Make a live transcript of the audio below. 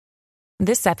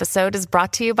This episode is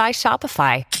brought to you by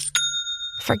Shopify.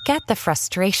 Forget the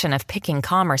frustration of picking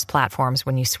commerce platforms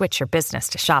when you switch your business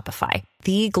to Shopify,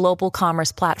 the global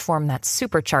commerce platform that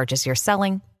supercharges your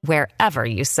selling wherever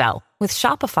you sell. With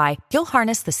Shopify, you'll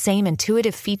harness the same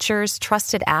intuitive features,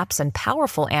 trusted apps, and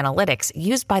powerful analytics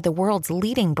used by the world's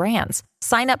leading brands.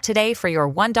 Sign up today for your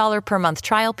 $1 per month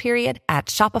trial period at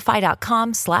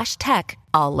shopify.com/tech,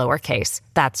 all lowercase.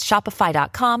 That's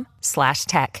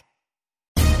shopify.com/tech.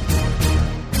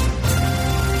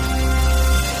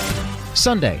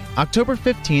 Sunday, October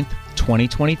 15th,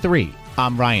 2023.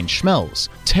 I'm Ryan Schmelz.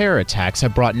 Terror attacks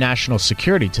have brought national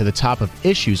security to the top of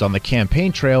issues on the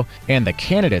campaign trail, and the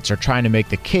candidates are trying to make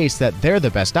the case that they're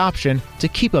the best option to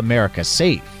keep America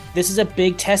safe. This is a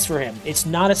big test for him. It's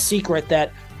not a secret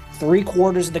that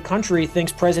 3/4 of the country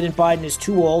thinks President Biden is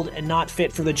too old and not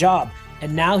fit for the job.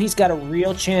 And now he's got a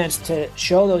real chance to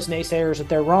show those naysayers that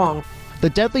they're wrong. The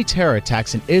deadly terror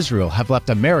attacks in Israel have left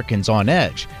Americans on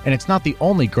edge, and it's not the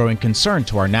only growing concern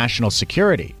to our national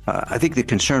security. I think the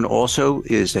concern also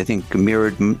is,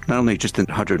 mirrored not only just the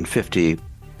 150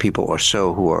 people or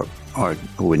so who are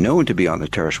known to be on the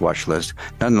terrorist watch list,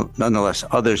 nonetheless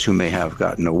others who may have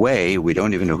gotten away. We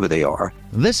don't even know who they are.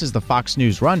 This is the Fox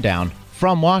News Rundown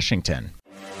from Washington.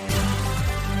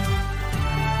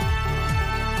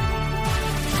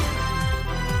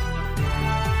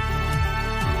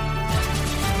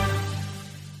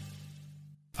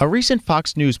 A recent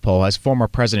Fox News poll has former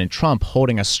President Trump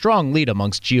holding a strong lead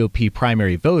amongst GOP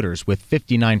primary voters with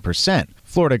 59%.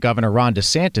 Florida Governor Ron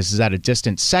DeSantis is at a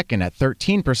distant second at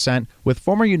 13%, with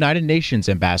former United Nations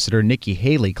Ambassador Nikki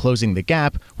Haley closing the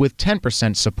gap with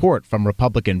 10% support from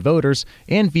Republican voters,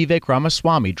 and Vivek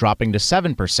Ramaswamy dropping to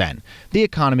 7%. The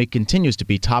economy continues to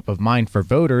be top of mind for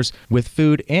voters, with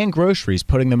food and groceries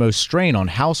putting the most strain on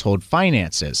household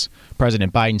finances.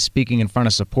 President Biden, speaking in front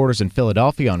of supporters in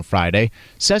Philadelphia on Friday,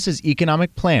 says his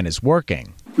economic plan is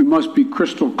working. We must be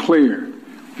crystal clear.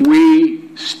 We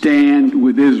stand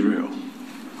with Israel.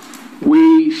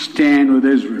 We stand with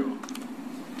Israel.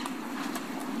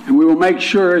 And we will make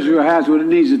sure Israel has what it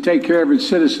needs to take care of its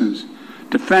citizens,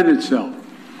 defend itself,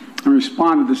 and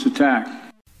respond to this attack.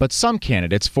 But some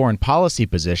candidates' foreign policy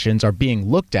positions are being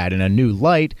looked at in a new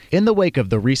light in the wake of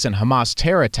the recent Hamas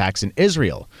terror attacks in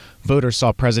Israel. Voters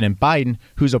saw President Biden,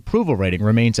 whose approval rating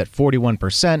remains at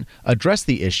 41%, address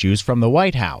the issues from the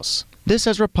White House. This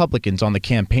as Republicans on the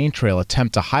campaign trail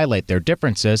attempt to highlight their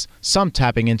differences, some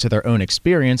tapping into their own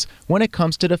experience when it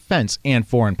comes to defense and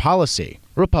foreign policy.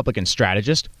 Republican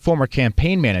strategist, former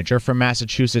campaign manager for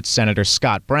Massachusetts Senator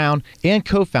Scott Brown, and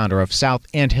co-founder of South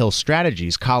Ant Hill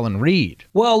Strategies, Colin Reed.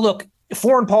 Well, look,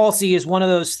 foreign policy is one of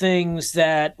those things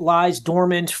that lies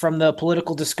dormant from the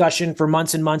political discussion for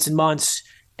months and months and months.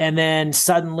 And then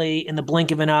suddenly, in the blink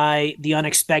of an eye, the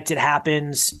unexpected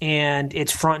happens and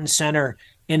it's front and center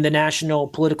in the national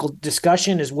political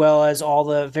discussion, as well as all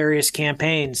the various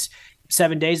campaigns.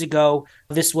 7 days ago,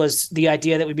 this was the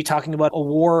idea that we'd be talking about a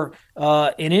war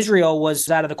in Israel was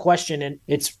out of the question. And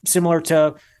it's similar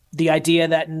to the idea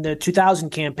that in the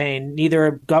 2000 campaign,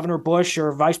 neither Governor Bush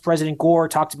or Vice President Gore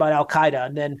talked about al-Qaeda.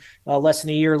 And then less than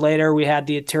a year later, we had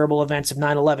the terrible events of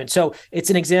 9/11. So it's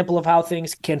an example of how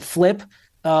things can flip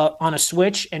on a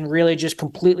switch and really just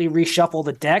completely reshuffle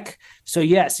the deck. So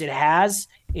yes, it has.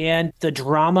 And the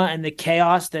drama and the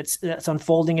chaos that's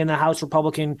unfolding in the House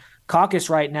Republican caucus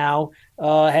right now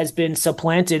has been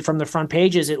supplanted from the front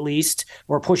pages, at least,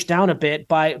 or pushed down a bit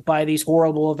by these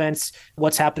horrible events,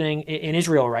 what's happening in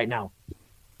Israel right now.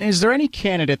 Is there any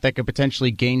candidate that could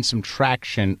potentially gain some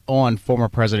traction on former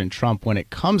President Trump when it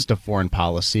comes to foreign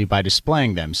policy by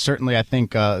displaying them? Certainly, I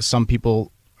think some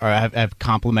people have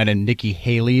complimented Nikki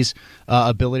Haley's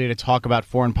ability to talk about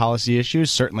foreign policy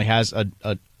issues. Certainly has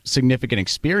a significant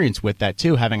experience with that,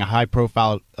 too, having a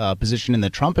high-profile position in the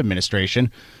Trump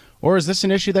administration. Or is this an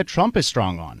issue that Trump is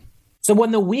strong on? So when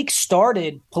the week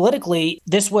started politically,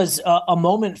 this was a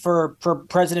moment for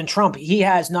President Trump. He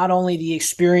has not only the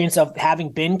experience of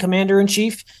having been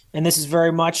commander-in-chief, and this is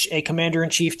very much a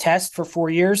commander-in-chief test for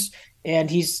 4 years, and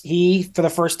he, for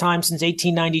the first time since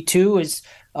 1892, is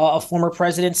a former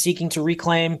president seeking to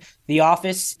reclaim the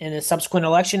office in a subsequent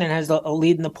election and has a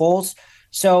lead in the polls.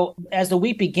 So as the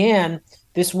week began,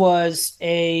 this was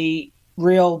a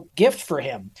real gift for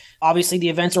him. Obviously, the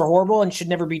events are horrible and should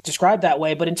never be described that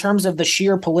way. But in terms of the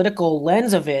sheer political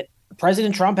lens of it,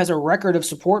 President Trump has a record of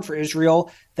support for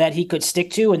Israel that he could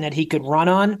stick to and that he could run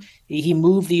on. He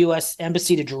moved the U.S.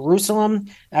 embassy to Jerusalem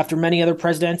after many other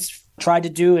presidents tried to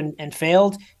do and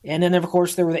failed. And then, of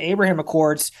course, there were the Abraham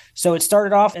Accords. So it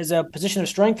started off as a position of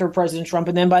strength for President Trump.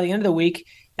 And then by the end of the week,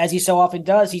 as he so often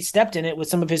does, he stepped in it with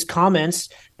some of his comments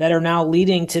that are now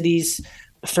leading to these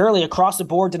fairly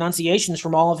across-the-board denunciations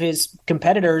from all of his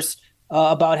competitors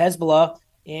about Hezbollah.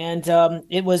 And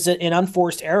it was an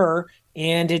unforced error.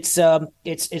 And it's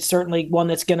certainly one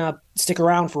that's going to stick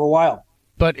around for a while.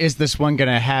 But is this one going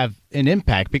to have an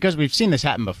impact? Because we've seen this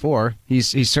happen before. He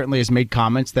certainly has made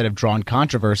comments that have drawn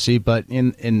controversy, but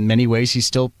in many ways, he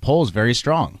still polls very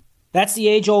strong. That's the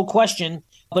age-old question,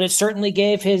 but it certainly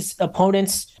gave his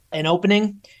opponents an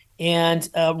opening and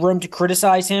room to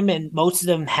criticize him, and most of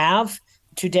them have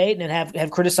to date and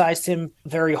have criticized him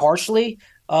very harshly.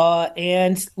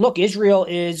 And look, Israel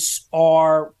is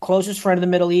our closest friend in the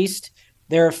Middle East.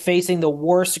 They're facing the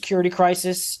worst security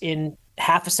crisis in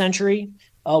half a century.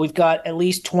 We've got at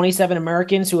least 27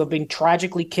 Americans who have been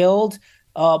tragically killed,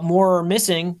 more are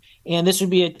missing. And this would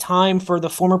be a time for the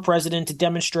former president to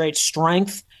demonstrate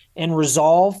strength and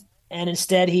resolve. And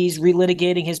instead, he's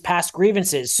relitigating his past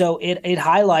grievances. So it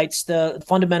highlights the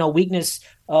fundamental weakness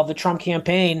of the Trump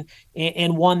campaign,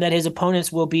 and one that his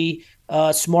opponents will be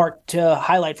smart to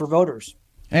highlight for voters.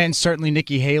 And certainly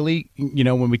Nikki Haley,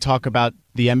 when we talk about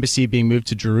the embassy being moved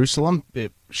to Jerusalem,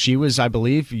 she was, I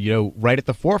believe, right at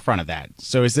the forefront of that.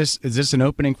 So is this an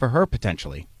opening for her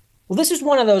potentially? Well, this is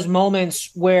one of those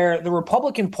moments where the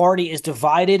Republican Party is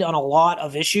divided on a lot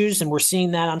of issues, and we're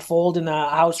seeing that unfold in the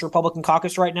House Republican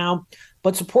caucus right now.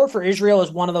 But support for Israel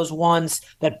is one of those ones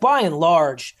that, by and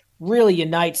large, really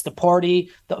unites the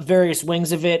party, the various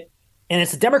wings of it. And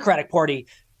it's the Democratic Party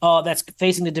that's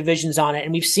facing the divisions on it.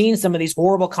 And we've seen some of these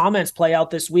horrible comments play out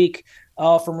this week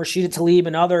from Rashida Tlaib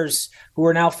and others who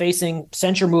are now facing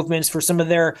censure movements for some of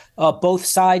their both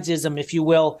sidesism, if you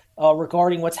will,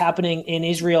 regarding what's happening in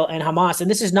Israel and Hamas. And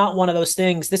this is not one of those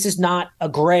things. This is not a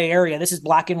gray area. This is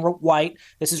black and white.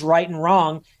 This is right and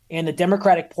wrong. And the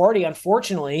Democratic Party,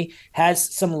 unfortunately,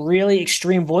 has some really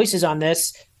extreme voices on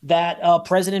this that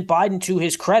President Biden, to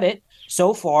his credit,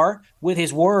 so far, with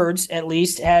his words at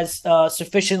least, has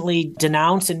sufficiently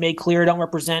denounced and made clear don't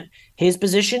represent his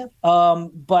position.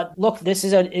 But look, this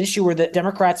is an issue where the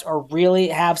Democrats are really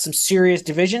have some serious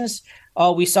divisions.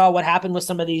 We saw what happened with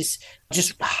some of these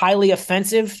just highly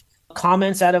offensive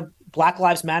comments out of Black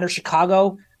Lives Matter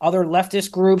Chicago, other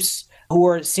leftist groups who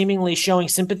are seemingly showing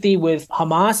sympathy with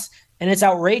Hamas, and it's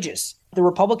outrageous. The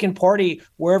Republican Party,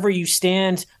 wherever you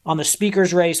stand on the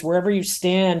speaker's race, wherever you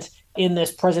stand in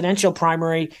this presidential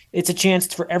primary, it's a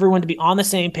chance for everyone to be on the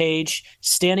same page,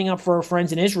 standing up for our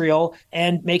friends in Israel,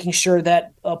 and making sure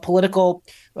that political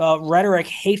rhetoric,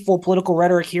 hateful political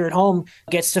rhetoric here at home,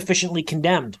 gets sufficiently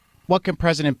condemned. What can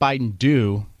President Biden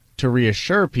do to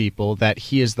reassure people that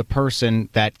he is the person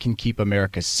that can keep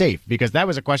America safe? Because that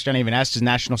was a question I even asked his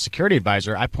national security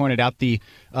advisor. I pointed out the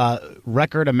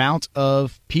record amount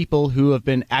of people who have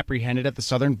been apprehended at the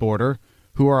southern border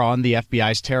who are on the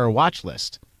FBI's terror watch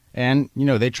list. And,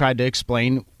 they tried to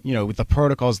explain, with the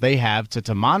protocols they have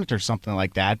to monitor something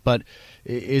like that. But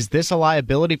is this a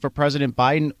liability for President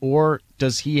Biden, or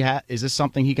is this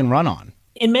something he can run on?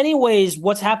 In many ways,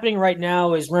 what's happening right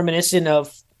now is reminiscent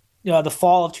of the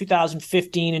fall of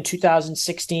 2015 and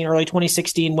 2016, early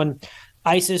 2016, when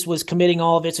ISIS was committing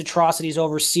all of its atrocities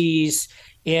overseas,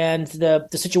 and the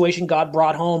situation got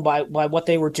brought home by what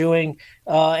they were doing.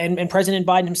 And President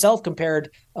Biden himself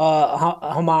compared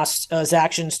Hamas's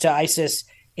actions to ISIS.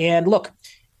 And look,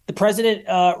 the president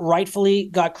rightfully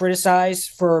got criticized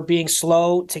for being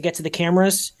slow to get to the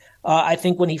cameras. I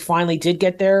think when he finally did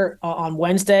get there on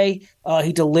Wednesday,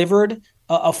 he delivered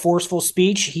a forceful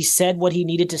speech. He said what he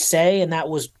needed to say, and that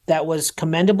was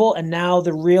commendable. And now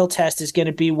the real test is going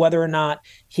to be whether or not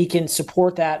he can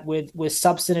support that with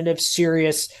substantive,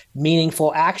 serious,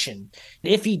 meaningful action.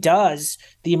 If he does,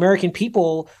 the American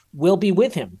people will be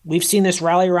with him. We've seen this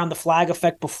rally around the flag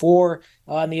effect before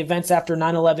in the events after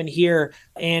 9/11 here,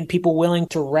 and people willing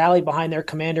to rally behind their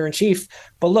commander in chief.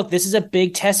 But look, this is a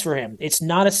big test for him. It's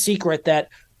not a secret that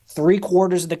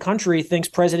 3/4 of the country thinks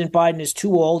President Biden is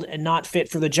too old and not fit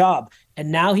for the job. And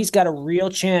now he's got a real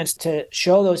chance to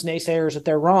show those naysayers that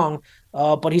they're wrong,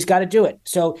 but he's got to do it.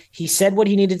 So he said what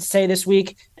he needed to say this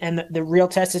week, and the real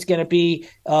test is going to be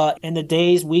in the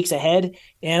days, weeks ahead.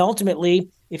 And ultimately,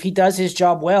 if he does his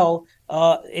job well,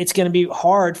 it's going to be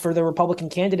hard for the Republican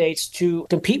candidates to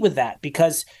compete with that,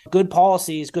 because good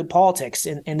policy is good politics,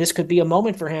 and this could be a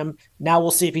moment for him. Now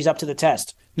we'll see if he's up to the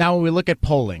test. Now, when we look at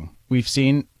polling, we've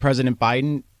seen President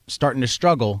Biden starting to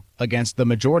struggle against the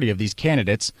majority of these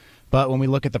candidates. But when we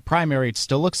look at the primary, it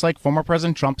still looks like former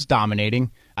President Trump is dominating.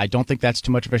 I don't think that's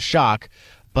too much of a shock.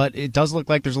 but it does look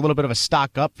like there's a little bit of a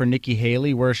stock up for Nikki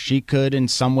Haley, where she could, in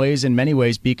some ways, in many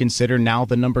ways, be considered now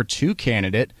the number 2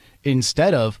 candidate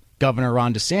instead of Governor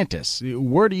Ron DeSantis.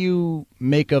 Where do you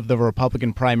make of the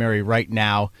Republican primary right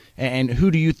now, and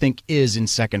who do you think is in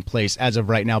second place as of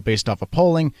right now based off of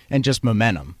polling and just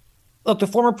momentum? Look, the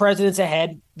former president's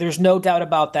ahead. There's no doubt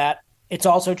about that. It's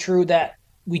also true that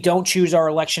we don't choose our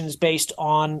elections based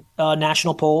on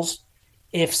national polls.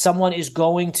 If someone is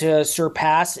going to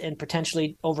surpass and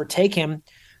potentially overtake him,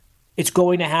 it's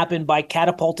going to happen by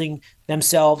catapulting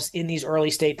themselves in these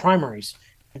early state primaries.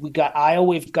 We've got Iowa,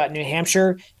 we've got New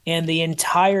Hampshire, and the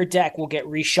entire deck will get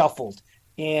reshuffled,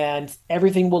 and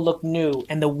everything will look new.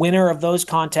 And the winner of those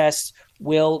contests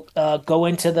will go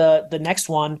into the next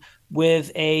one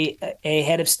with a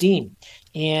head of steam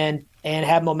and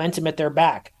have momentum at their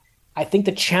back. I think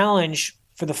the challenge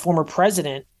for the former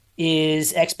president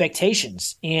is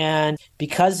expectations. And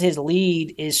because his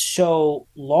lead is so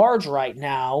large right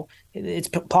now, it's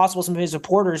possible some of his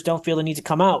supporters don't feel the need to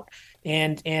come out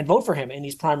and vote for him in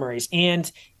these primaries.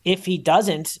 And if he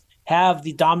doesn't have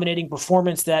the dominating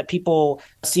performance that people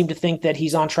seem to think that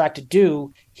he's on track to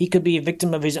do, he could be a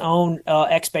victim of his own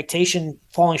expectation,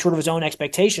 falling short of his own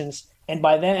expectations. And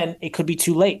by then, it could be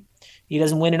too late. He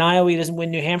doesn't win in Iowa. He doesn't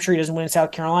win New Hampshire. He doesn't win in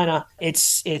South Carolina.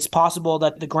 It's possible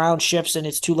that the ground shifts and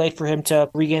it's too late for him to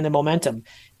regain the momentum.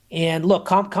 And look,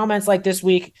 comments like this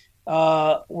week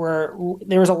where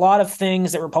there was a lot of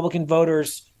things that Republican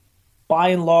voters, by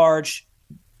and large,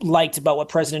 liked about what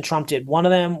President Trump did. One of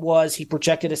them was he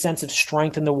projected a sense of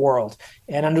strength in the world.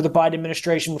 And under the Biden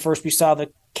administration, first we saw the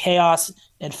chaos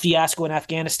and fiasco in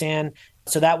Afghanistan.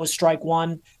 So that was strike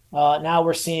one. Now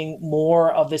we're seeing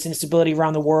more of this instability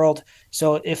around the world.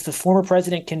 So if the former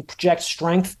president can project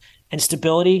strength and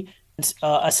stability,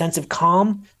 a sense of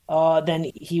calm,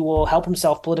 then he will help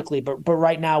himself politically. But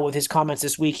right now, with his comments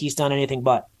this week, he's done anything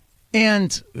but.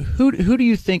 And who do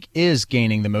you think is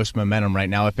gaining the most momentum right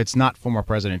now if it's not former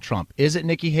President Trump? Is it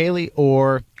Nikki Haley,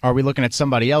 or are we looking at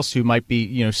somebody else who might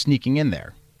be, sneaking in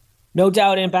there? No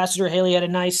doubt Ambassador Haley had a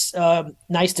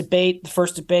nice debate, the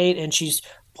first debate, and she's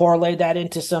parlayed that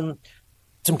into some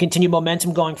continued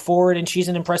momentum going forward, and she's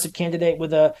an impressive candidate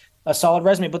with a solid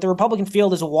resume. But the Republican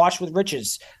field is awash with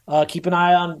riches. Keep an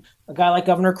eye on a guy like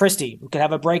Governor Christie, who could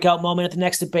have a breakout moment at the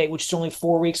next debate, which is only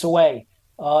 4 weeks away,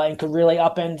 and could really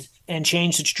upend and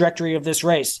change the trajectory of this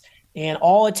race. And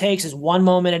all it takes is one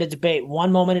moment at a debate,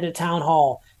 one moment at a town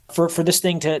hall for this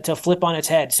thing to flip on its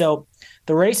head. So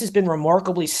the race has been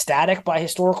remarkably static by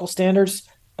historical standards,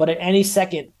 but at any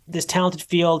second, this talented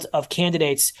field of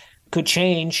candidates could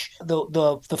change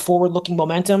the forward-looking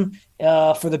momentum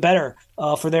for the better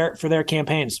for their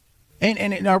campaigns.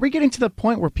 And are we getting to the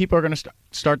point where people are going to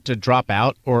start to drop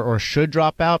out or should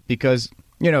drop out? Because,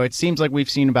 it seems like we've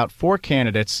seen about 4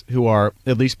 candidates who are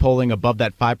at least polling above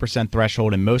that 5%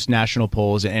 threshold in most national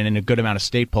polls and in a good amount of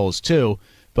state polls, too.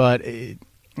 But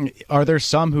are there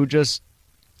some who just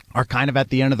are kind of at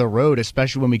the end of the road,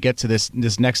 especially when we get to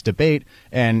this next debate,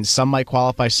 and some might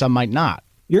qualify, some might not?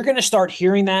 You're going to start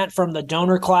hearing that from the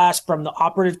donor class, from the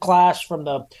operative class, from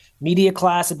the media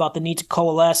class about the need to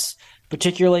coalesce,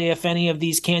 particularly if any of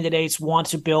these candidates want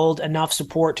to build enough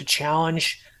support to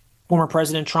challenge former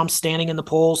President Trump's standing in the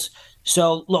polls.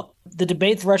 So, look, the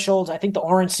debate thresholds, I think the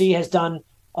RNC has done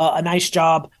a nice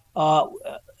job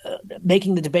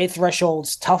making the debate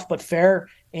thresholds tough but fair.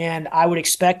 And I would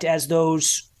expect as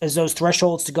those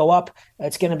thresholds to go up,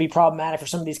 it's going to be problematic for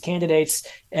some of these candidates.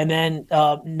 And then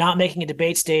not making a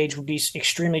debate stage would be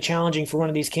extremely challenging for one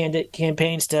of these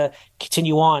campaigns to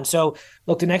continue on. So,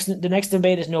 look, the next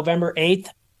debate is November 8th.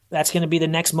 That's going to be the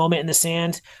next moment in the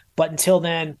sand. But until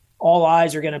then, all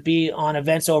eyes are going to be on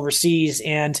events overseas,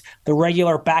 and the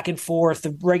regular back and forth,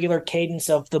 the regular cadence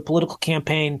of the political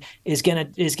campaign is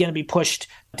going to be pushed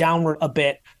downward a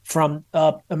bit from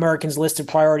Americans' list of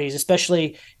priorities.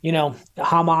 Especially,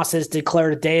 Hamas has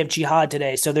declared a day of jihad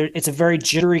today, so it's a very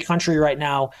jittery country right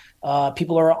now.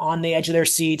 People are on the edge of their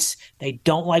seats. They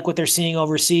don't like what they're seeing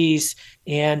overseas,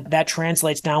 and that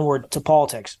translates downward to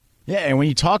politics. Yeah, and when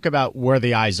you talk about where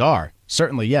the eyes are,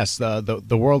 certainly, yes,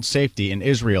 the world's safety in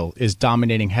Israel is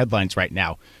dominating headlines right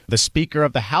now. The Speaker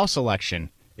of the House election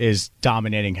is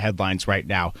dominating headlines right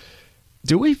now.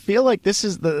 Do we feel like this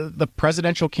is the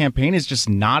presidential campaign is just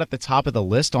not at the top of the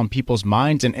list on people's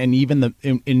minds, and even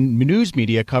in news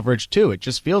media coverage, too? It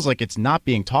just feels like it's not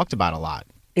being talked about a lot.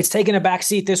 It's taken a back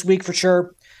seat this week for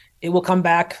sure. It will come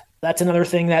back. That's another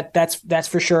thing that's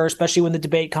for sure, especially when the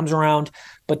debate comes around.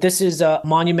 But this is a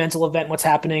monumental event, what's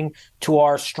happening to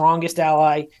our strongest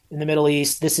ally in the Middle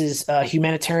East. This is a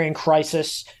humanitarian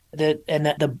crisis,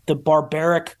 the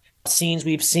barbaric scenes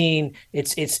we've seen,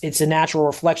 it's a natural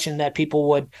reflection that people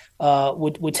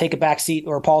would take a back seat,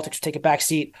 or politics would take a back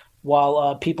seat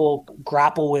while people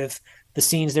grapple with the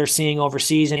scenes they're seeing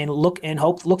overseas and look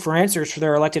for answers for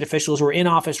their elected officials who are in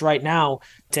office right now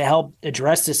to help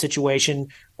address this situation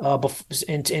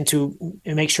and to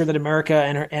make sure that America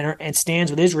and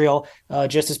stands with Israel,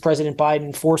 just as President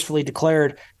Biden forcefully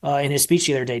declared in his speech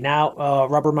the other day. Now,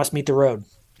 rubber must meet the road.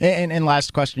 And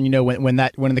last question, when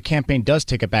the campaign does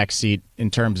take a back seat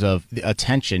in terms of the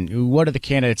attention, what do the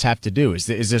candidates have to do? Is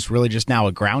this really just now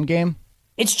a ground game?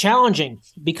 It's challenging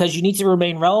because you need to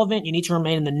remain relevant. You need to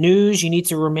remain in the news. You need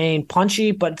to remain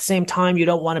punchy. But at the same time, you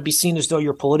don't want to be seen as though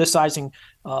you're politicizing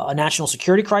a national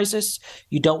security crisis.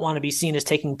 You don't want to be seen as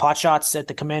taking potshots at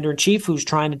the commander in chief, who's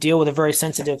trying to deal with a very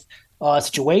sensitive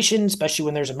situation, especially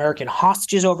when there's American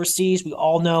hostages overseas. We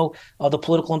all know the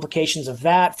political implications of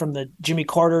that from the Jimmy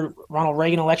Carter, Ronald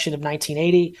Reagan election of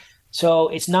 1980. So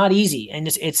it's not easy, and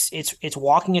it's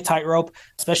walking a tightrope,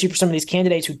 especially for some of these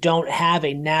candidates who don't have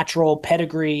a natural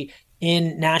pedigree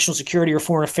in national security or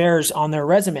foreign affairs on their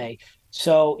resume.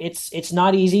 So it's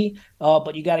not easy,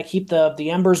 but you got to keep the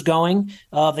embers going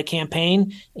of the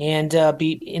campaign and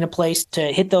be in a place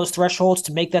to hit those thresholds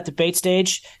to make that debate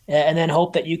stage, and then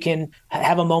hope that you can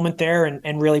have a moment there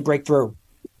and really break through.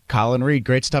 Colin Reed,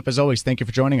 great stuff as always. Thank you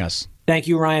for joining us. Thank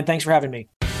you, Ryan. Thanks for having me.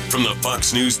 From the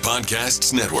Fox News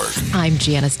Podcasts Network. I'm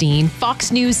Janice Dean,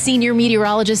 Fox News senior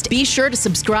meteorologist. Be sure to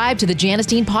subscribe to the Janice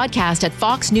Dean podcast at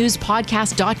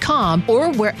foxnewspodcast.com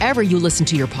or wherever you listen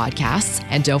to your podcasts.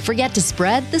 And don't forget to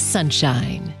spread the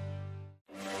sunshine.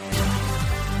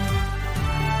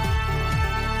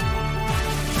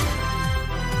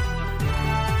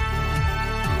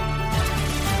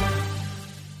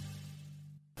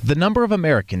 The number of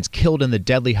Americans killed in the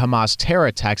deadly Hamas terror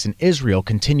attacks in Israel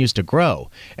continues to grow,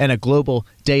 and a global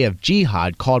day of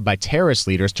jihad called by terrorist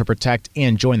leaders to protect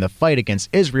and join the fight against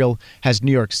Israel has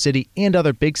New York City and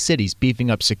other big cities beefing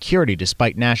up security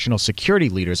despite national security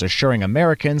leaders assuring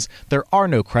Americans there are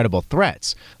no credible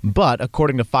threats. But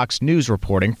according to Fox News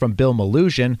reporting from Bill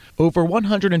Malugin, over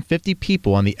 150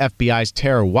 people on the FBI's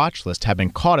terror watch list have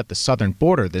been caught at the southern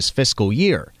border this fiscal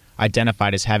year,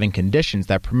 identified as having conditions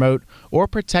that promote or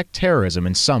protect terrorism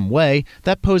in some way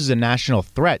that poses a national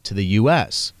threat to the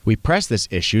U.S. We pressed this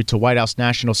issue to White House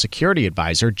National Security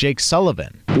Advisor Jake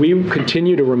Sullivan. We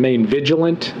continue to remain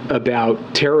vigilant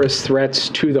about terrorist threats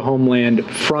to the homeland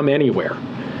from anywhere.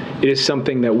 It is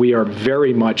something that we are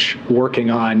very much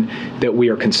working on, that we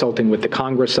are consulting with the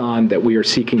Congress on, that we are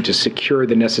seeking to secure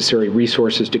the necessary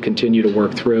resources to continue to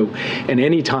work through. And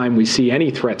anytime we see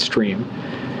any threat stream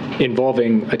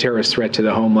involving a terrorist threat to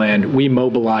the homeland, we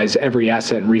mobilize every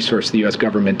asset and resource of the U.S.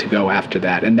 government to go after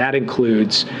that. And that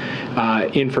includes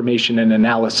information and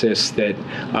analysis that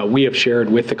we have shared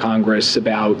with the Congress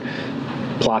about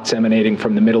plots emanating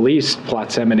from the Middle East,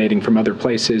 plots emanating from other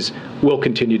places. We'll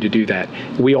continue to do that.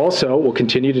 We also will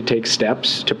continue to take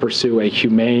steps to pursue a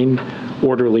humane,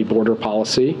 orderly border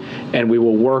policy, and we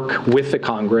will work with the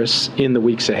Congress in the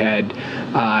weeks ahead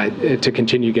to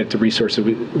continue to get the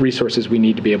resources we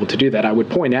need to be able to do that. I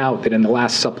would point out that in the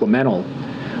last supplemental,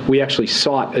 we actually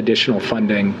sought additional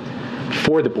funding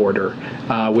for the border,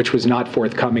 which was not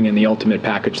forthcoming in the ultimate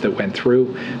package that went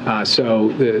through. So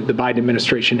the Biden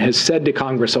administration has said to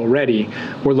Congress already,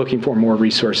 we're looking for more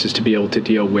resources to be able to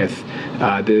deal with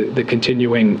the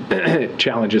continuing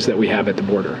challenges that we have at the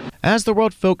border. As the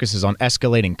world focuses on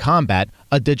escalating combat,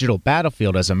 a digital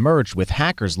battlefield has emerged with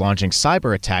hackers launching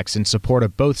cyber attacks in support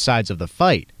of both sides of the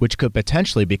fight, which could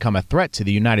potentially become a threat to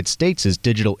the United States'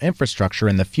 digital infrastructure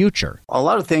in the future. A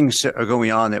lot of things are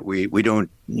going on that we don't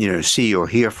see or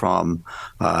hear from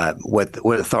what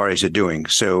authorities are doing.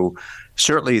 So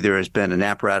certainly there has been an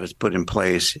apparatus put in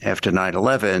place after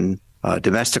 9/11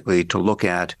 domestically to look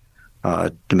at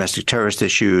domestic terrorist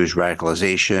issues,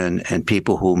 radicalization, and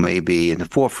people who may be in the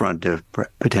forefront of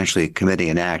potentially committing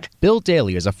an act. Bill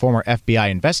Daley is a former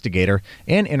FBI investigator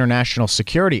and international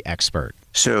security expert.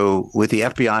 So with the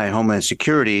FBI and Homeland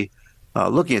Security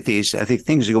looking at these, I think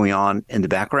things are going on in the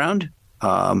background.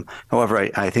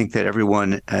 However, I think that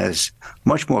everyone is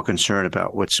much more concerned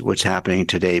about what's happening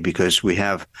today because we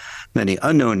have many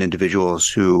unknown individuals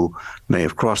who may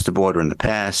have crossed the border in the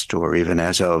past, or even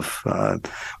as of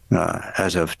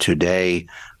today,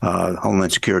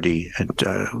 Homeland Security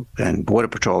and Border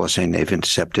Patrol are saying they've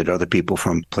intercepted other people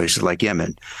from places like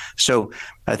Yemen. So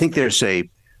I think there's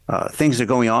things are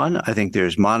going on. I think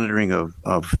there's monitoring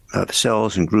of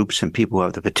cells and groups and people who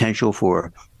have the potential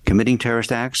for committing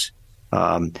terrorist acts.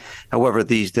 However,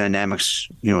 these dynamics,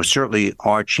 certainly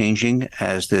are changing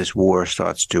as this war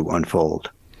starts to unfold.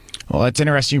 Well, it's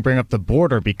interesting you bring up the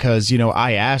border because,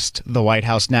 I asked the White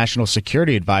House National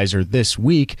Security Advisor this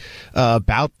week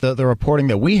about the reporting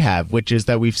that we have, which is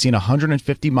that we've seen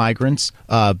 150 migrants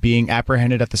being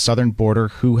apprehended at the southern border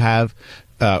who have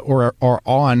or are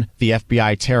on the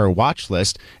FBI terror watch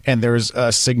list. And there's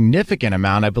a significant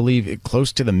amount, I believe,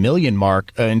 close to the million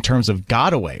mark in terms of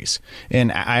gotaways.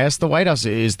 And I asked the White House,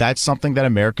 is that something that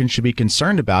Americans should be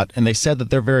concerned about? And they said that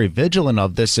they're very vigilant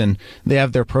of this and they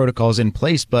have their protocols in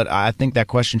place. But I think that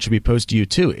question should be posed to you,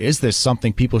 too. Is this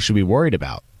something people should be worried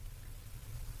about?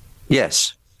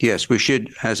 Yes. Yes, we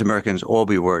should, as Americans, all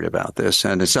be worried about this.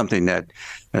 And it's something that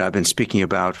I've been speaking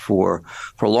about for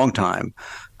a long time.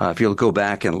 If you'll go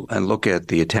back and look at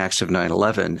the attacks of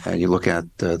 9/11 and you look at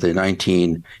the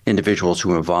 19 individuals who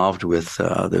were involved with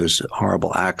those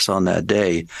horrible acts on that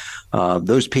day,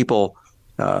 those people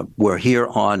were here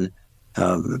on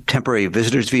temporary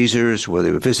visitors' visas, whether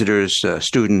they were visitors,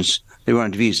 students, they were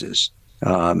on visas.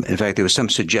 In fact, there was some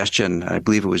suggestion, I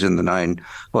believe it was in the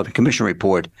 9/11 Commission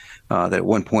report, that at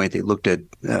one point they looked at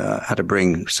how to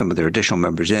bring some of their additional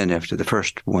members in after the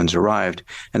first ones arrived,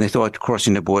 and they thought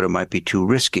crossing the border might be too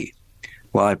risky.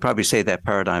 Well, I'd probably say that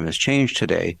paradigm has changed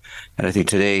today, and I think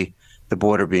today the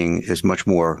border is much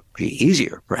more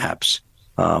easier, perhaps,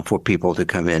 for people to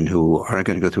come in who aren't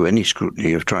going to go through any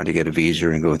scrutiny of trying to get a visa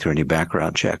and go through any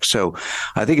background checks. So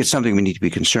I think it's something we need to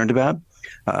be concerned about.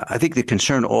 I think the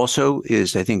concern also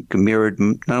is, I think, mirrored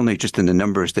not only just in the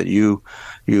numbers that you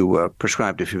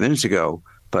prescribed a few minutes ago,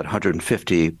 but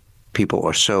 150 people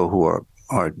or so who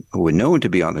are known to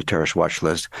be on the terrorist watch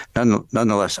list.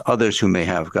 Nonetheless, others who may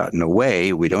have gotten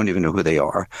away, we don't even know who they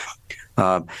are.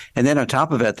 And then on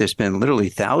top of that, there's been literally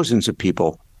thousands of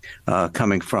people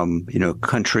coming from,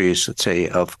 countries, let's say,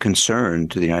 of concern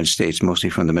to the United States, mostly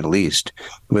from the Middle East,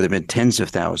 where there have been tens of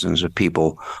thousands of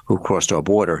people who crossed our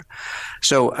border.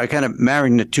 So I kind of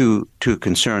marrying the two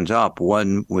concerns up,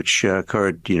 one which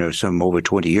occurred, some over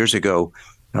 20 years ago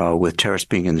with terrorists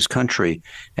being in this country,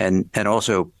 and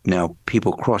also now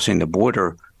people crossing the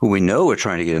border who we know are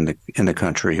trying to get in the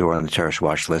country who are on the terrorist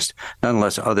watch list,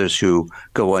 nonetheless others who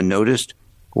go unnoticed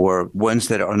or ones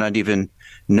that are not even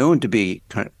known to be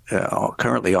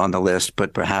currently on the list,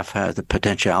 but perhaps have the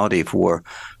potentiality for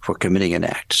committing an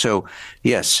act. So,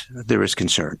 yes, there is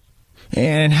concern.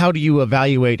 And how do you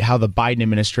evaluate how the Biden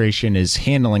administration is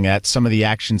handling that, some of the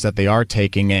actions that they are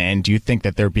taking, and do you think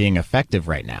that they're being effective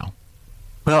right now?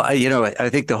 Well, I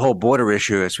think the whole border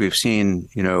issue, as we've seen,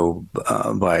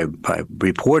 by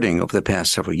reporting over the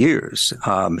past several years,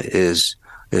 is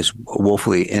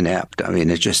woefully inept. I mean,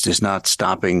 it just is not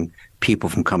stopping people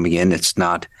from coming in. It's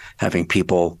not having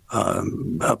people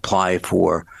apply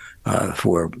for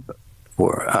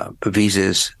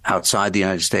visas outside the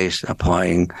United States,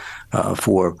 applying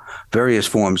for various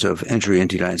forms of entry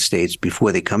into the United States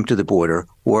before they come to the border,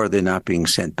 or they're not being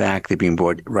sent back. They're being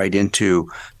brought right into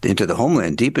the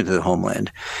homeland, deep into the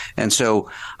homeland. And so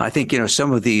I think,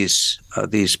 some of these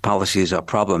policies are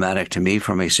problematic to me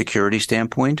from a security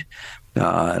standpoint.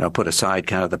 And I'll put aside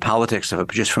kind of the politics of it,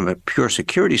 but just from a pure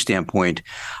security standpoint,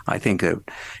 I think that,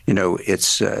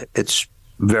 it's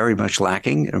very much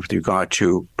lacking with regard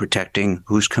to protecting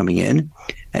who's coming in.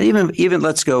 And even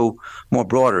let's go more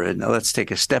broader and let's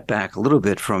take a step back a little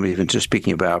bit from even just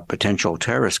speaking about potential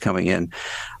terrorists coming in,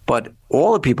 but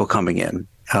all the people coming in.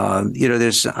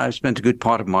 I've spent a good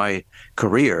part of my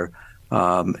career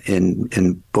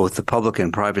in both the public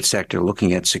and private sector,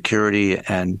 looking at security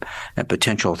and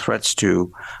potential threats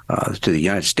to the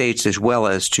United States, as well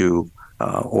as to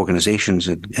organizations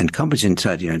and companies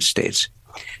inside the United States.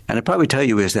 And I'd probably tell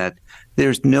you is that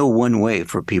there's no one way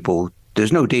for people.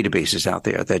 There's no databases out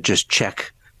there that just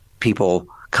check people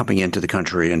coming into the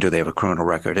country and do they have a criminal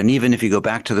record. And even if you go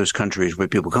back to those countries where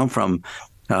people come from,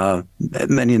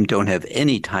 many of them don't have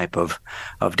any type of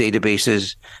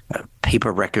databases,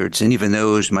 paper records, and even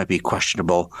those might be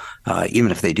questionable,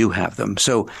 even if they do have them.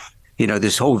 So,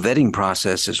 this whole vetting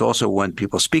process is also one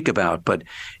people speak about, but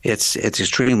it's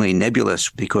extremely nebulous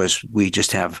because we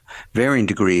just have varying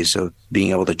degrees of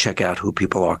being able to check out who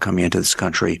people are coming into this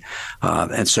country.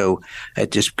 And so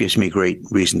it just gives me great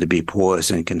reason to be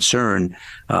pause and concern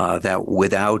that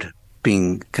without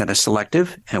being kind of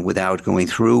selective and without going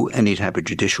through any type of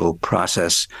judicial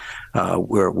process,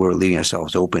 we're leaving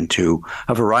ourselves open to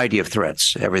a variety of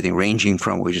threats, everything ranging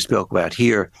from what we just spoke about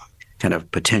here, kind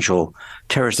of potential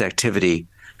terrorist activity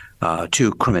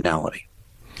to criminality.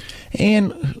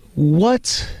 And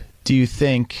what do you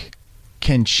think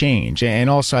can change. And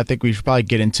also, I think we should probably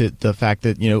get into the fact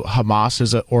that, Hamas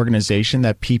is an organization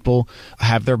that people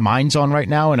have their minds on right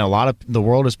now, and a lot of the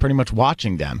world is pretty much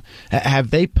watching them.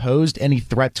 Have they posed any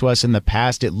threat to us in the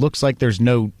past? It looks like there's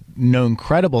no known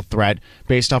credible threat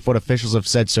based off what officials have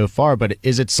said so far, but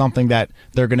is it something that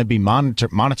they're going to be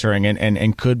monitoring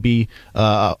and could be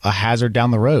a hazard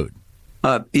down the road?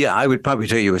 Yeah, I would probably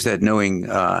tell you is that knowing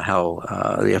how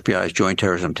the FBI's Joint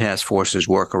Terrorism Task Forces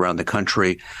work around the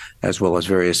country, as well as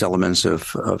various elements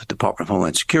of Department of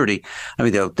Homeland Security, I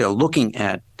mean, they're looking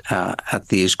at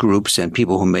these groups and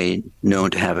people who may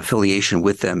known to have affiliation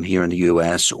with them here in the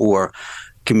U.S. or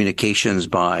communications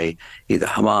by either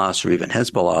Hamas or even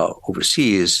Hezbollah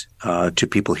overseas to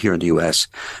people here in the U.S.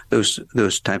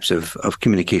 Those types of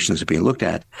communications are being looked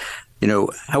at.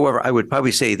 However, I would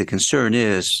probably say the concern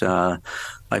is,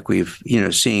 like we've,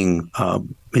 seeing,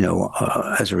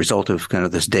 as a result of kind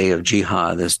of this day of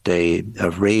jihad, this day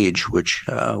of rage, which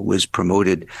was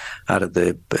promoted out of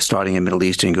starting in Middle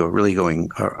East and going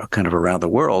kind of around the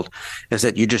world, is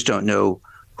that you just don't know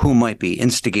who might be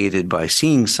instigated by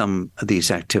seeing some of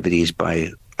these activities by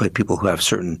people who have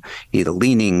certain either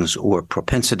leanings or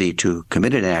propensity to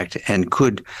commit an act, and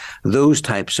could those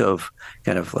types of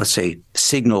kind of, let's say,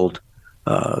 signaled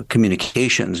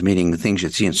communications, meaning the things you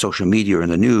see in social media or in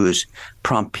the news,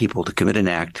 prompt people to commit an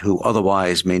act who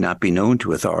otherwise may not be known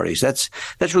to authorities. That's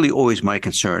really always my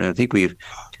concern. And I think we've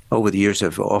over the years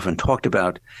have often talked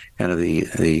about kind of the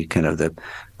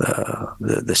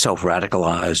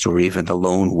self-radicalized or even the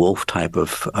lone wolf type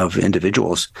of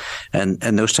individuals, and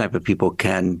those type of people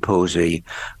can pose a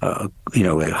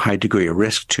high degree of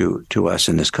risk to us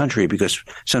in this country, because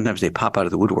sometimes they pop out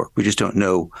of the woodwork. We just don't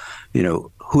know,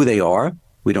 who they are.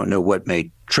 We don't know what may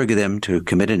trigger them to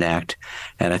commit an act.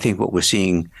 And I think what we're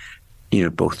seeing,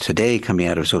 both today coming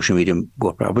out of social media,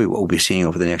 probably what we'll be seeing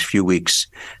over the next few weeks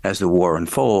as the war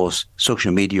unfolds,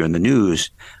 social media and the news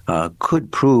could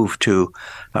prove to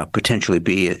potentially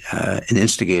be an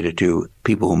instigator to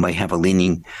people who may have a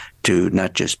leaning to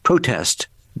not just protest,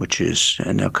 which is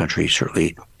in our country,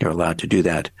 certainly they're allowed to do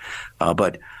that,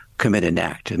 but commit an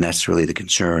act. And that's really the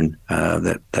concern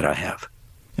that I have.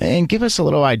 And give us a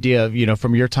little idea of,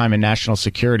 from your time in national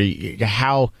security,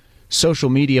 how social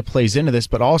media plays into this,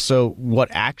 but also what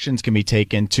actions can be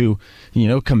taken to,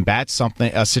 combat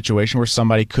a situation where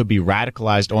somebody could be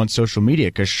radicalized on social media.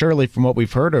 Because surely from what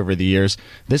we've heard over the years,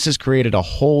 this has created a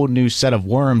whole new set of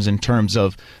worms in terms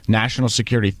of national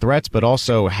security threats, but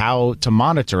also how to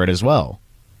monitor it as well.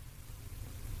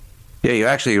 Yeah, you're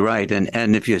actually right.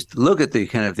 And if you look at the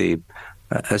kind of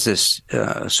as this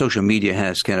social media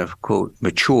has kind of, quote,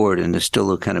 matured and is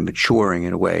still kind of maturing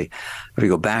in a way. If you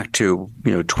go back to,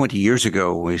 20 years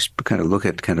ago, we kind of look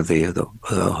at kind of the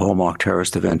hallmark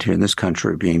terrorist event here in this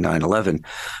country being 9/11,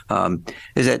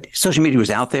 is that social media was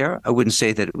out there. I wouldn't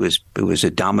say that it was a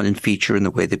dominant feature in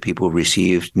the way that people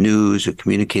received news or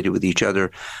communicated with each other.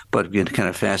 But to kind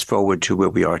of fast forward to where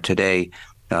we are today,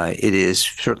 it is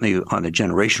certainly on a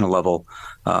generational level,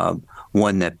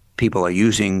 one that people are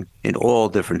using in all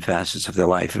different facets of their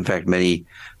life. In fact, many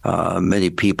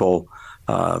people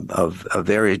of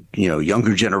very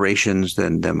younger generations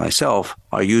than myself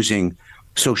are using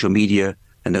social media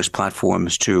and those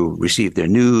platforms to receive their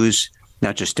news,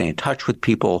 not just stay in touch with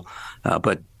people,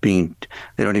 but they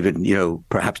don't even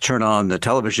perhaps turn on the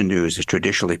television news as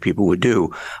traditionally people would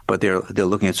do, but they're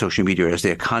looking at social media as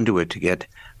their conduit to get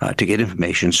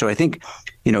information. So I think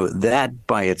that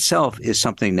by itself is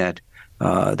something that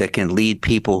can lead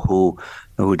people who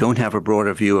don't have a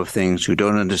broader view of things, who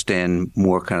don't understand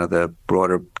more kind of the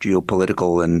broader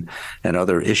geopolitical and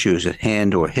other issues at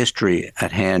hand or history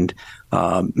at hand,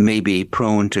 may be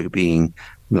prone to being,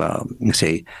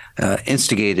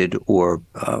 instigated or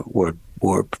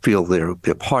feel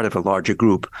they're part of a larger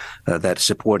group that's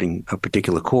supporting a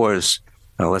particular cause,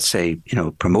 let's say,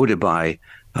 promoted by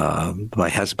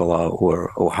Hezbollah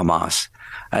or Hamas.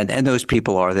 And those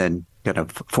people are then kind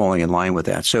of falling in line with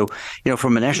that. So,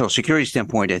 from a national security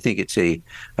standpoint, I think it's an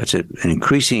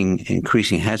increasing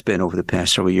has been over the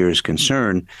past several years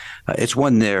concern. It's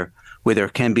one there where there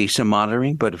can be some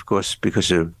monitoring, but of course,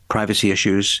 because of privacy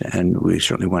issues, and we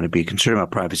certainly want to be concerned about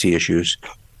privacy issues,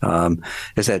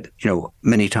 is that,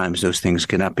 many times those things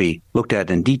cannot be looked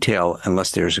at in detail unless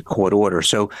there's a court order.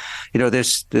 So,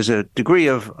 there's a degree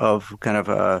of kind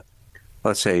of,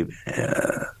 let's say,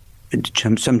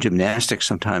 some gymnastics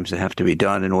sometimes that have to be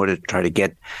done in order to try to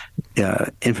get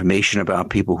information about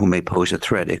people who may pose a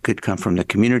threat. It could come from the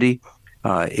community.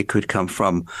 It could come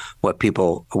from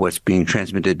what's being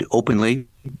transmitted openly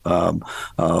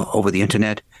over the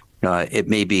internet. It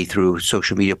may be through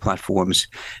social media platforms.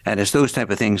 And it's those type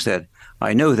of things that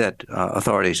I know that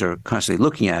authorities are constantly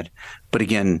looking at. But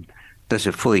again, does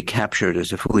it fully capture,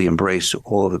 does it fully embrace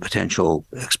all of the potential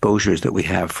exposures that we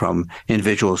have from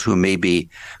individuals who may be,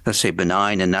 let's say,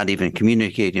 benign and not even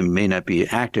communicating, may not be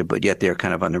active, but yet they're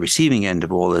kind of on the receiving end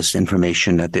of all this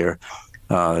information that they're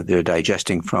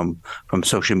digesting from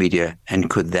social media, and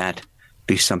could that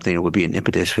be something that would be an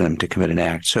impetus for them to commit an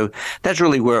act? So that's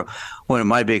really where one of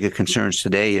my bigger concerns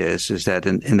today is that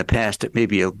in the past it may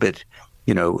be a bit,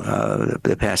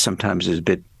 the past sometimes is a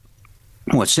bit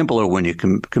more simpler when you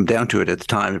come down to it. At the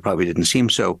time, it probably didn't seem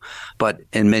so, but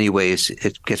in many ways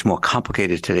it gets more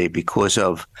complicated today because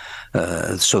of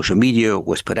social media,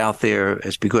 what's put out there.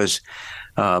 It's because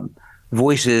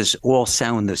voices all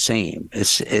sound the same.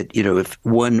 If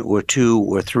one or two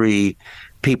or three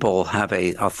people have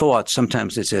a thought,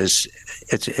 sometimes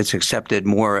it's accepted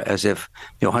more as if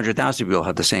 100,000 people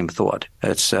have the same thought.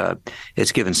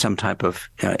 It's given some type of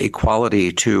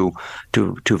equality to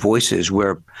voices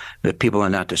where the people are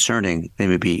not discerning. They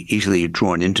may be easily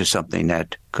drawn into something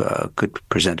that could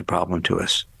present a problem to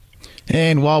us.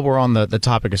 And while we're on the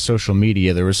topic of social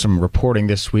media, there was some reporting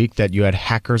this week that you had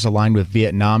hackers aligned with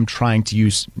Vietnam trying to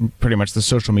use pretty much the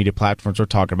social media platforms we're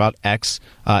talking about, X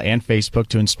and Facebook,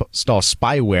 to install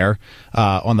spyware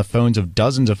on the phones of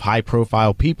dozens of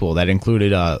high-profile people that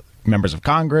included members of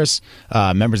Congress,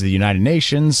 members of the United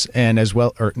Nations, and as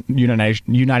well, or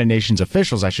United Nations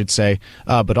officials, I should say,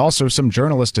 but also some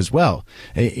journalists as well.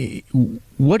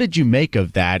 What did you make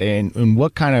of that, and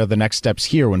what kind of the next steps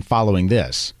here when following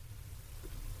this?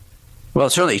 Well,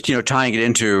 certainly, tying it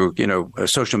into,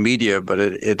 social media, but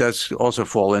it does also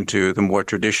fall into the more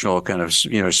traditional kind of,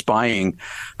 spying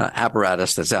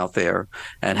apparatus that's out there,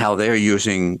 and how they're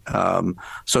using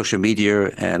social media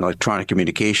and electronic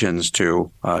communications to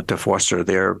foster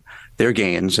their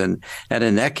gains. And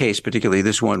in that case, particularly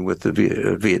this one with the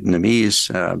Vietnamese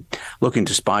looking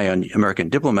to spy on American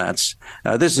diplomats,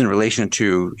 this is in relation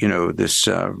to, this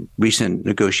recent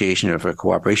negotiation of a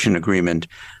cooperation agreement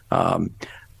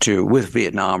with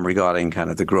Vietnam regarding kind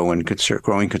of the growing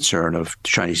concern of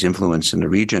Chinese influence in the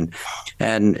region.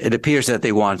 And it appears that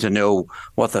they wanted to know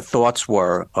what the thoughts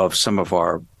were of some of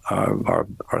our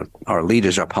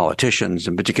leaders, our politicians,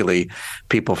 and particularly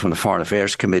people from the Foreign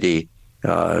Affairs Committee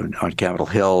on Capitol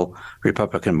Hill,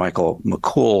 Republican Michael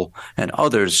McCaul, and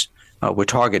others were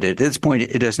targeted. At this point,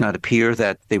 it does not appear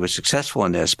that they were successful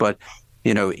in this, but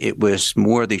it was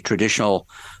more the traditional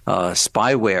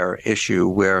spyware issue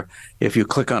where if you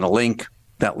click on a link,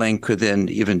 that link could then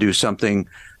even do something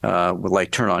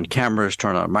like turn on cameras,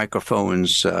 turn on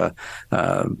microphones,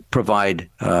 provide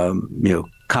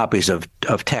copies of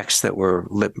text that were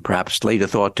perhaps later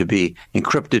thought to be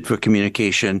encrypted for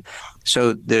communication.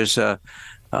 So there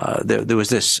was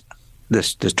this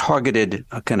targeted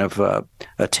kind of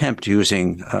attempt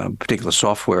using particular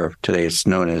software. Today it's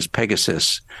known as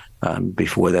Pegasus.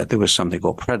 Before that, there was something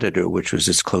called Predator, which was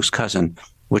its close cousin,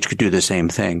 which could do the same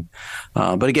thing.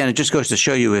 But again, it just goes to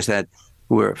show you is that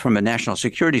from a national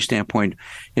security standpoint,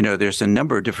 there's a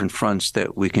number of different fronts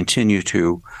that we continue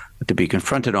to be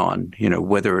confronted on,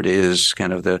 whether it is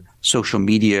kind of the social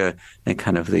media and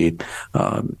kind of the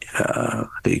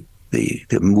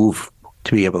move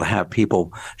to be able to have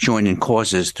people join in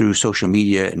causes through social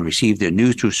media and receive their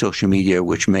news through social media,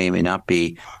 which may or may not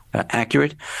be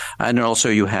accurate. And also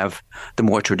you have the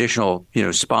more traditional,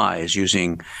 spies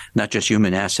using not just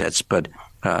human assets, but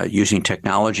using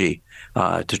technology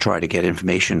to try to get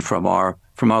information from our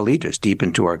leaders deep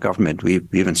into our government. We've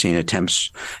even seen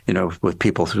attempts, with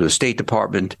people through the State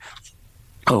Department.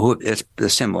 The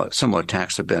similar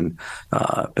attacks have been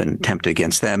attempted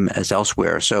against them as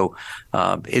elsewhere. So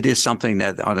it is something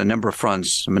that, on a number of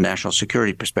fronts, from a national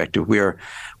security perspective, we're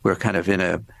kind of in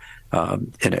a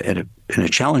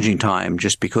challenging time,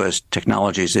 just because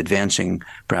technology is advancing,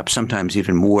 perhaps sometimes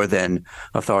even more than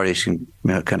authorities can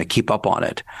kind of keep up on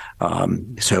it.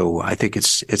 So I think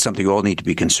it's something we all need to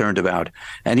be concerned about.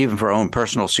 And even for our own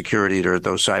personal security, there are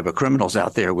those cyber criminals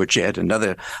out there, which add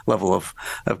another level of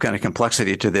kind of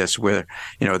complexity to this, where,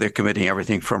 they're committing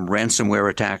everything from ransomware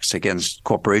attacks against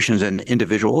corporations and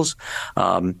individuals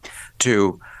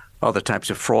to other types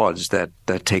of frauds that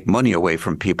take money away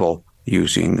from people,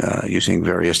 using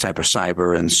various type of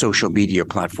cyber and social media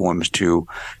platforms to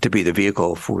be the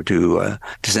vehicle to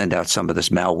send out some of this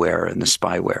malware and the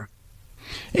spyware.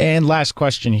 And last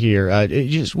question here,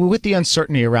 just with the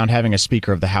uncertainty around having a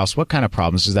Speaker of the House, what kind of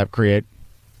problems does that create?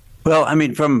 Well, I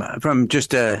mean, from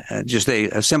just a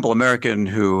simple American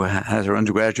who has her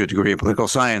undergraduate degree in political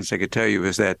science, I could tell you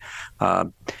is that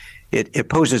it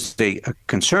poses a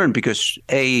concern because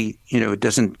it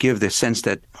doesn't give the sense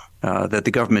that that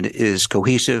the government is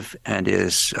cohesive and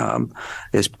is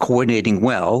coordinating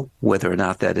well, whether or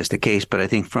not that is the case. But I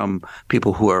think from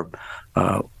people who are,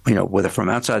 whether from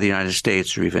outside the United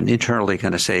States or even internally,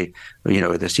 kind of say,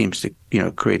 there seems to,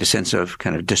 create a sense of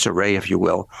kind of disarray, if you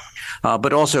will.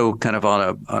 But also kind of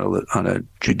on a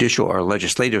judicial or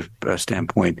legislative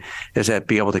standpoint, is that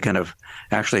be able to kind of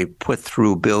actually put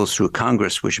through bills through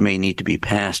Congress, which may need to be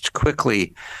passed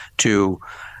quickly to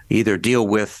either deal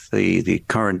with the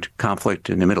current conflict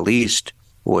in the Middle East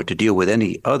or to deal with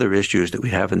any other issues that we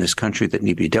have in this country that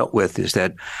need to be dealt with, is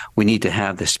that we need to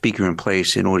have the speaker in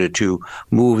place in order to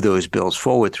move those bills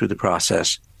forward through the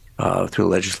process, through the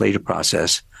legislative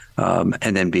process,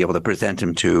 and then be able to present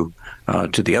them to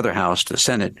the other house, the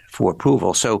Senate, for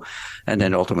approval. So, and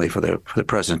then ultimately for the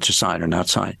president to sign or not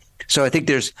sign. So I think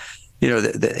there's,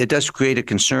 it does create a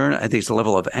concern. I think it's a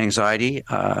level of anxiety.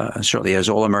 Certainly, as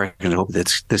all Americans hope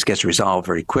that this gets resolved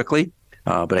very quickly.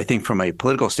 But I think from a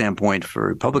political standpoint for the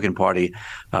Republican Party,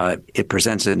 it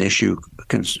presents an issue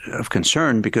of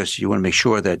concern because you want to make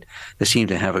sure that they seem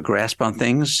to have a grasp on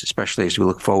things, especially as we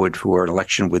look forward for an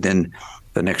election within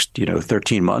the next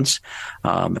 13 months.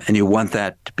 And you want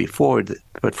that to be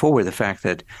put forward the fact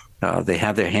that they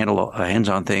have their hands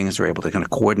on things. They're able to kind of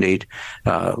coordinate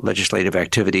legislative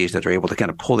activities, that they're able to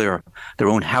kind of pull their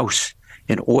own house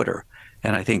in order.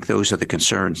 And I think those are the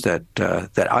concerns that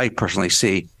I personally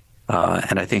see.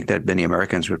 And I think that many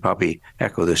Americans would probably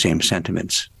echo the same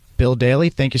sentiments. Bill Daley,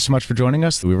 thank you so much for joining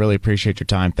us. We really appreciate your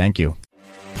time. Thank you.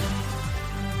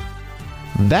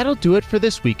 That'll do it for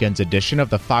this weekend's edition of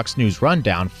the Fox News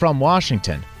Rundown from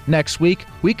Washington. Next week,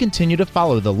 we continue to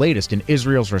follow the latest in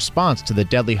Israel's response to the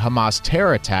deadly Hamas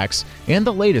terror attacks and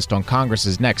the latest on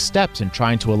Congress's next steps in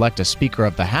trying to elect a Speaker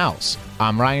of the House.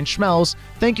 I'm Ryan Schmelz.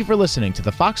 Thank you for listening to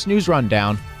the Fox News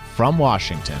Rundown from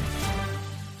Washington.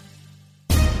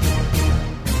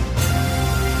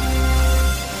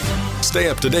 Stay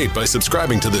up to date by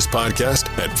subscribing to this podcast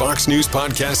at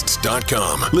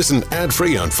foxnewspodcasts.com. Listen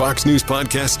ad-free on Fox News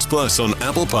Podcasts Plus on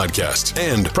Apple Podcasts.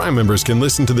 And Prime members can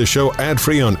listen to the show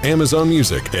ad-free on Amazon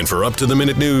Music. And for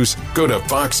up-to-the-minute news, go to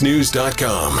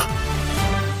foxnews.com.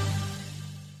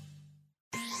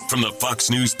 From the Fox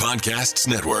News Podcasts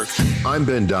Network. I'm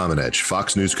Ben Domenech,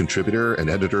 Fox News contributor and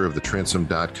editor of the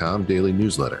Transom.com daily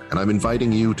newsletter, and I'm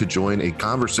inviting you to join a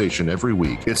conversation every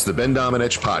week. It's the Ben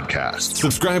Domenech Podcast.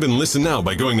 Subscribe and listen now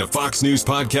by going to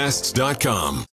foxnewspodcasts.com.